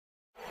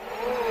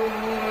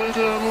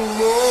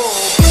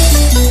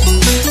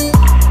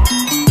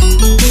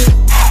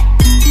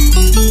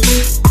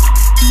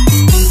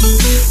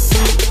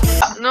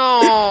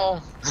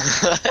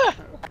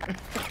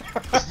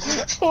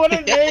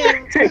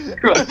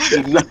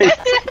Crusty Nut.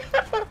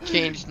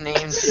 Changed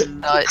names to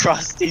Nut.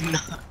 Crusty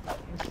Nut.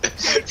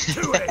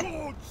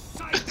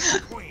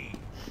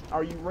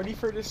 Are you ready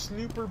for this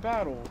snooper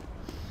battle?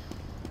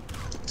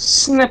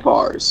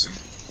 Snippers.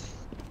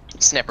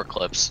 Snapper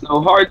clips.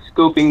 No hard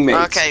scoping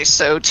mates. Okay,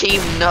 so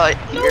Team Nut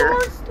here.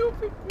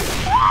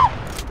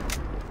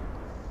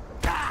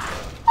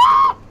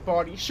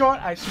 Body shot,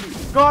 I swear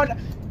to God.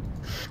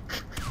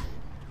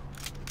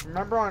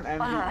 Remember on MV?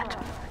 Alert.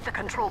 The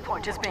control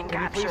point is being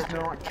Can you please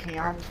captured. not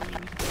cam?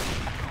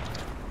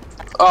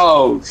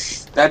 Oh,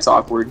 that's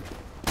awkward.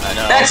 I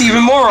know. That's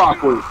even more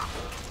awkward.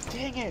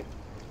 Dang it!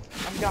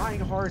 I'm dying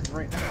hard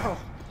right now.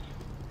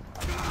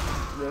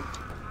 Rip.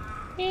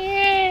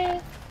 Hey,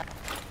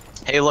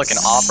 look, an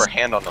upper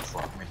hand on the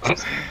floor.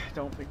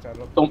 Don't pick that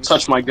up. Don't please.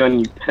 touch my gun,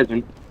 you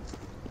peasant.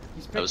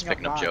 He's I was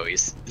picking up mine.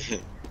 Joey's.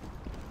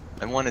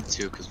 I wanted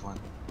to, cause one.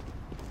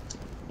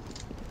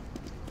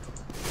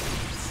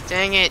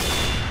 Dang it.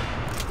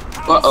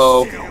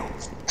 Uh-oh.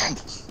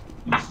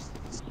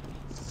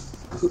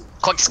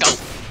 Quick scope.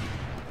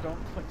 Don't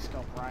quick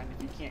scope, Ryan,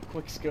 if you can't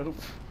quick scope.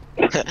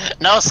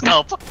 No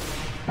scope.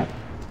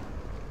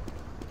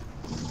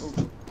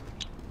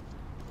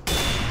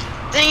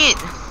 Dang it.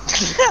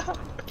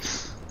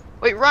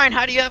 Wait, Ryan,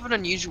 how do you have an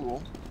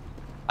unusual?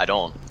 I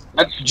don't.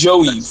 That's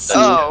Joey.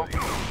 Oh.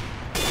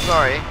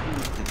 Sorry.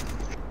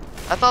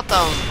 I thought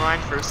that was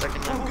Ryan for a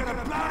second. I'm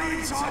gonna bloody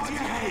inside your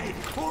head.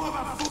 All of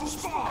a full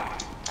spy.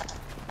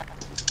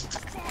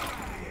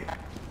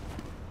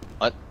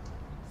 What?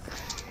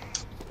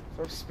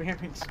 Stop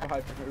spamming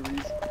spy for no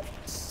reason.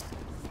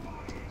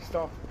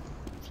 Stop.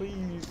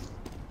 Please.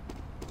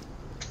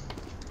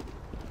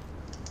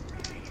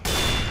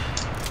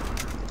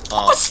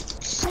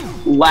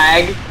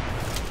 Lag.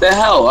 The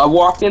hell? I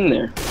walked in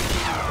there.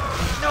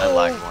 I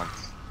lagged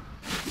once.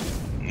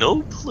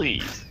 No,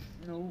 please.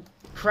 No.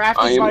 I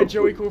Crafted am by a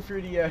Joey fool.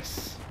 Cool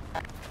 3DS.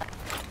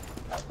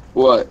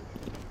 What?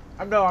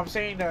 I'm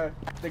saying the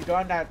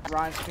gun that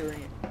Ryan's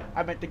carrying.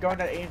 I meant the gun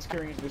that Aiden's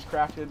carrying was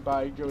crafted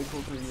by Joey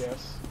Cool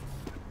 3DS.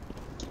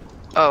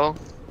 Oh.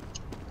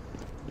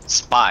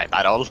 Spy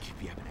battle.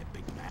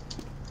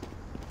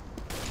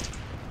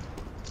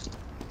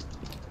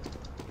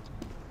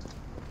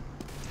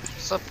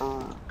 What's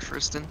up,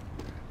 Tristan?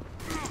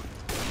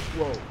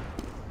 Whoa.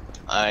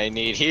 I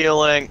need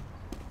healing.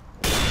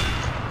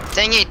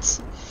 Dang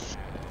it!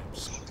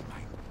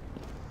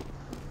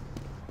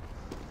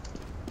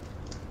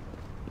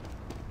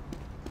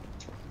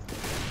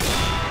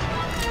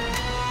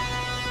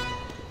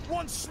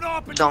 One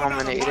sniper.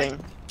 Dominating.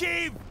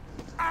 Give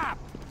up.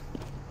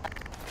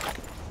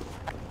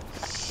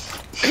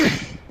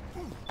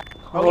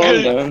 Oh,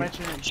 Hold yeah, on.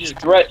 mention it here.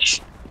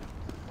 Stretch.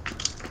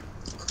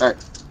 Alright.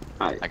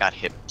 I got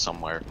hit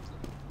somewhere.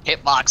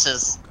 Hit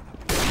boxes.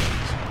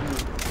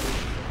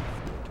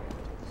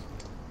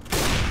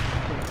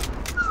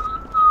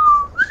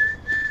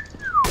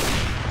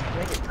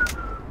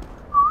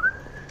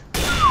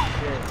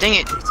 Dang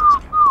it!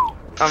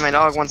 Oh, my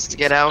dog wants to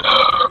get out.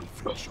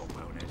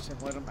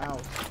 And let him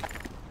out.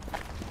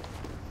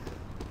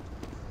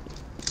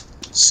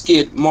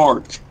 Skid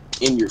mark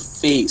in your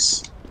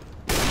face.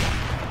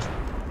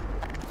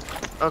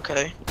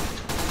 Okay.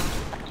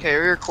 Okay,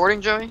 are we recording,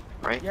 Joey?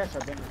 Right? Yes,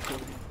 I've been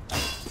recording.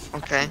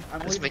 Okay,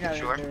 I'm just leaving making that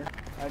sure. in there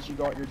as you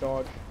got your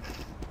dog.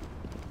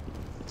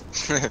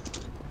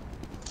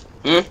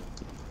 Hmm?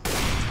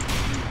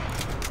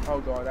 Oh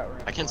god, that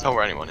ran. I can't tell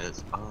where anyone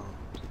is. Oh.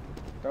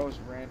 That was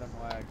random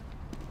lag.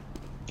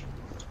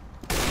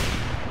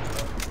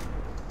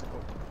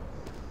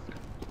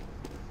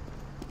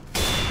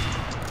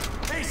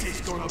 This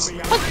is gonna be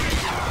a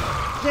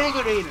Dang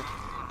it, Aiden!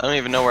 I don't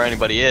even know where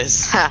anybody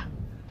is. Ha!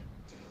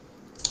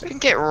 We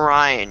didn't get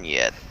Ryan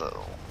yet,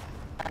 though.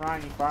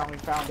 Ryan, you finally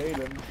found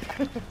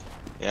Aiden.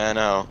 Yeah, I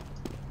know.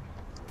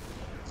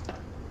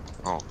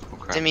 Oh,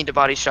 okay. Didn't mean to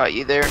body shot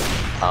you there.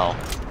 Ow.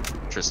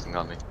 Tristan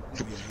got me.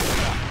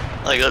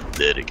 I got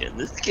dead again.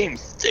 This game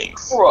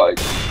stinks. Right.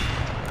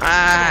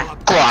 Ah!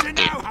 bunch of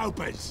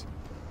no-hopers.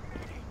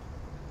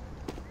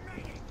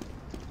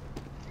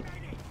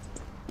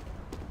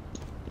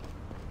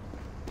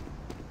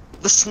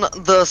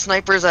 The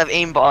snipers have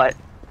aimbot.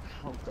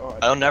 Oh god.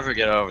 I'll never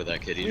get over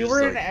that kid. He We just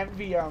were in like,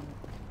 MV,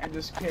 and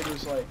this kid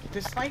was like,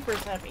 the snipers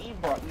have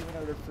aimbot even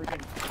though they're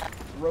freaking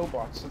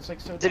robots. It's like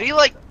so Did he dumb.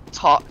 like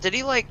talk? Did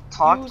he like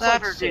talk He was,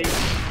 that, like, or did?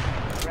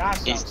 sick.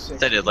 That's he not sick.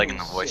 said it like He in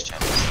the was voice sick.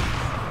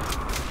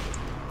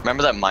 channels.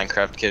 Remember that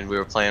Minecraft kid we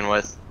were playing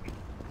with?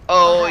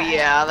 Oh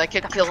yeah, that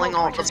kept killing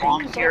all the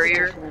bomb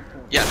carrier.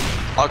 Yeah.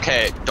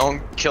 Okay, don't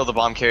kill the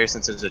bomb carrier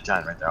since there's a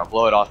giant right there. I'll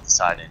blow it off the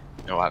side and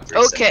it'll have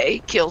 3 seconds. Okay,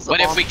 kills the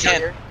But if bomb we can't-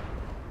 carrier.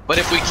 But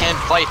if we can't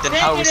fight, then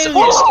how are we Dang it,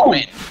 supposed to Whoa!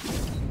 win?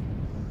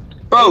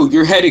 Bro,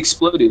 your head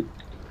exploded.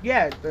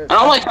 Yeah. I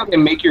don't like how they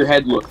make your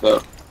head look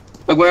though.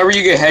 Like whenever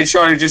you get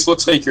headshot, it just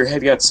looks like your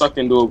head got sucked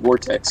into a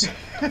vortex.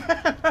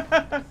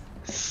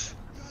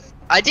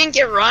 I didn't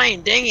get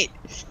Ryan. Dang it.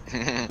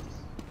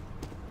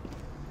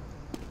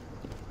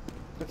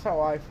 That's how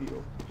I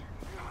feel.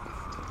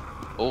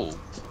 Oh,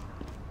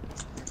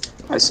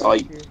 I saw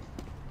you.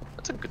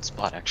 That's a good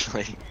spot,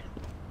 actually.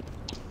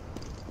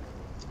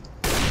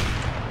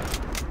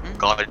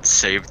 God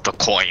save the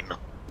coin.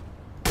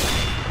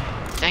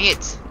 Dang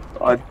it!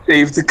 God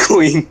save the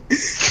queen.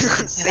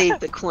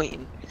 Save the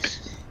queen.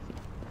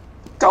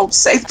 God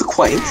save the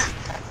queen.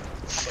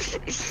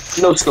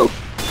 No scope.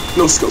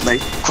 No scope,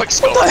 mate. Quick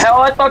scope. What the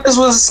hell? I thought this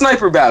was a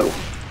sniper battle.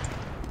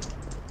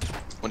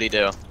 What do you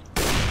do?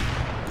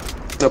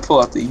 I'll pull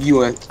out the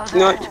UN. You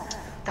know what?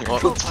 The Well,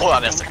 control pull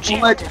out point is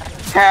SMG. Let's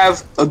detected.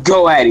 have a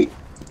go at it.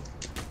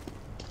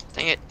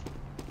 Dang it!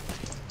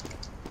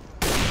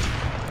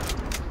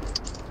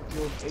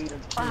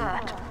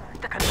 Alert.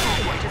 The control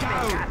point is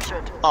being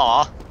captured.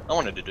 Aw, I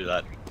wanted to do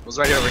that. It was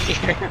right over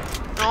here.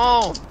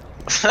 No!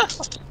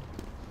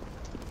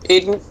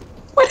 Aiden,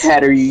 what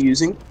hat are you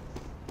using?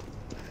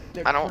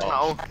 I don't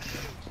know.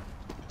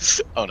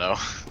 Oh no.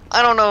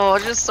 I don't know.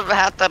 Just some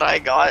hat that I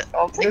got.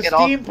 I'll The take it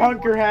off.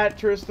 steampunker hat,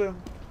 Tristan.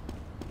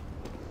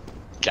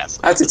 Guess.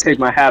 I have to take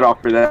my hat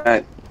off for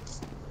that.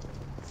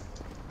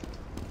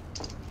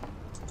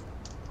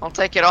 I'll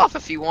take it off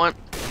if you want.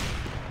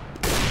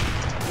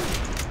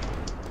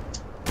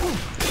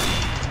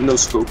 No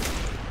scope.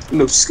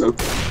 No scope.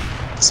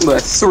 Some of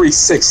that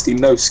 360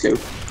 no scope.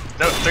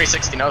 No,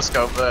 360 no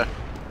scope.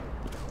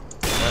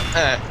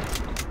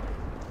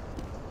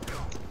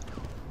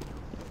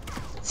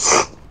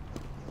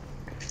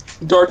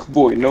 Dark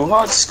boy, no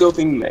hard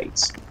scoping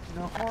mates.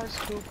 No hard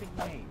scoping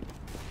name.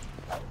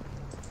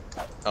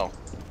 Oh.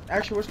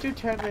 Actually, let's do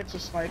 10 minutes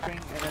of sniping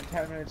and then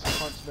 10 minutes of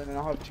huntsman, and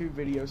I'll have 2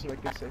 videos so I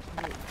can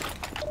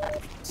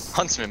say.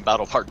 Huntsman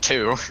Battle Part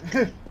 2.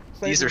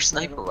 These are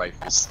Sniper sniper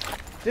rifles.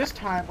 This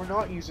time, we're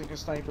not using a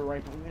sniper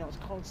rifle. You know, it's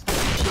called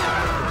sniper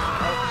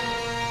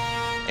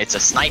rifle. It's a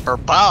sniper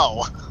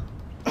bow.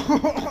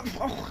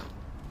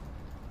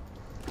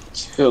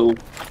 Kill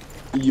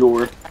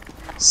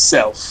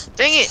yourself.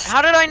 Dang it!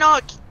 How did I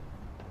not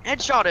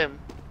headshot him?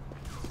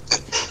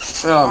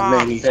 Oh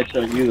man, he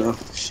headshot you though.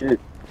 Shit.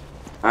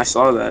 I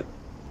saw that.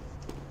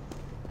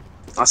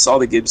 I saw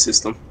the Gibbs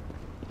system.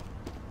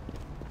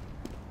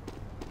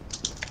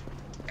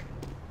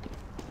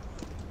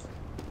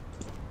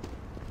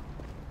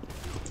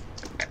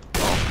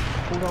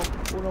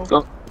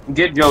 Go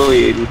get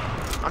Joey, Aiden.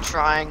 I'm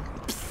trying.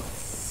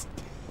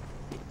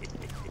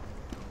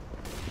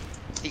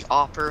 The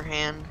upper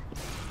hand.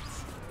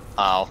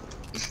 Ow.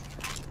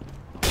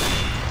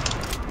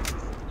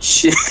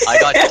 Shit. I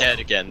got dead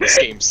again. This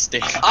game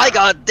stinks. I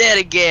got dead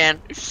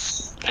again.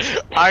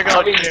 I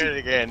got dead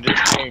again.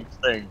 This game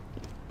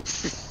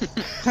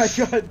stinks. I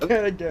got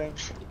dead again.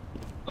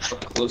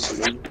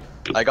 Closer, man.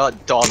 I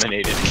got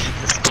dominated again.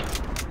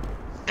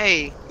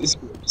 Hey. This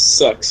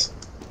sucks.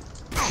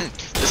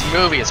 This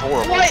movie is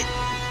horrible. What?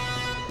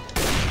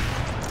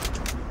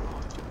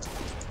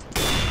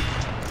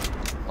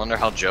 Wonder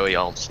how Joey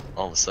all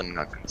of a sudden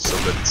got so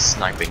good at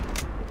sniping.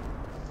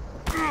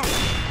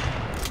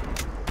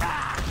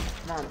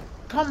 Come on.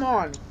 Come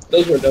on!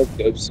 Those were no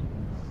scopes.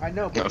 I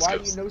know, but No why scopes.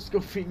 are you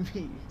no-scoping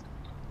me?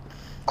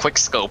 Quick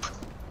scope.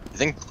 You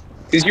think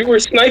Because you were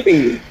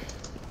sniping me.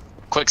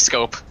 quick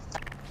scope?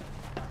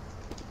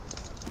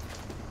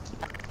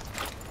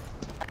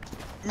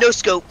 No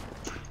scope.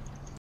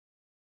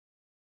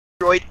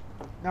 Droid.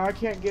 Now I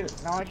can't get it.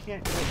 Now I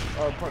can't get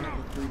partner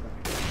with freedom.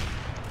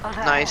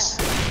 Alert. Nice.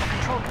 The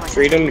control point is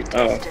Freedom? being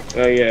Oh, detected.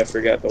 oh yeah, I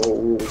forgot the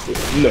whole rules.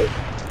 No.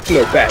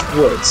 No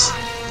backwards.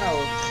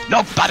 No,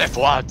 No bad if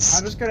words.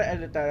 I'm just gonna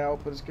edit that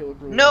out, but it's gonna look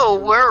really No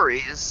good.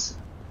 worries.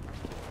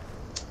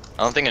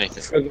 I don't think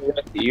anything. For the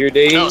rest of your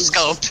days. No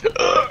scoped.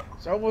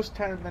 It's almost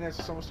 10 minutes.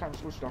 It's almost time to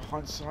switch to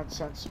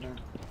Huntsman.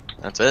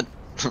 That's it.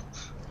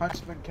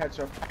 Huntsman catch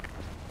up.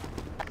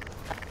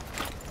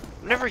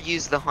 I've never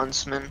used the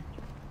Huntsman.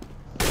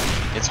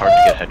 It's hard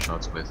to get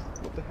headshots with.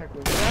 What the heck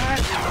was that?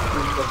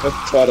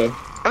 Try to.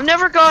 I've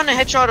never gotten a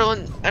headshot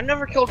on. I've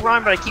never killed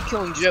Ryan, but I keep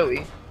killing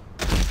Joey.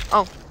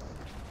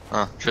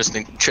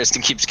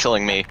 Tristan keeps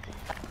killing me.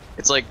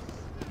 It's like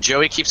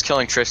Joey keeps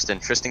killing Tristan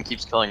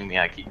keeps killing me,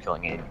 I keep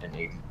killing Aiden, and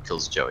Aiden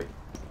kills Joey.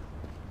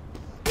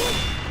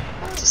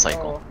 It's a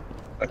cycle.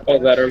 I call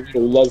that our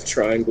little love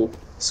triangle.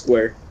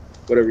 Square.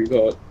 Whatever you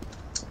call it.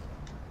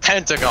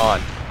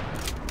 Pentagon!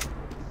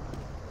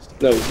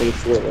 No, it's only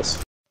 4 of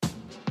us.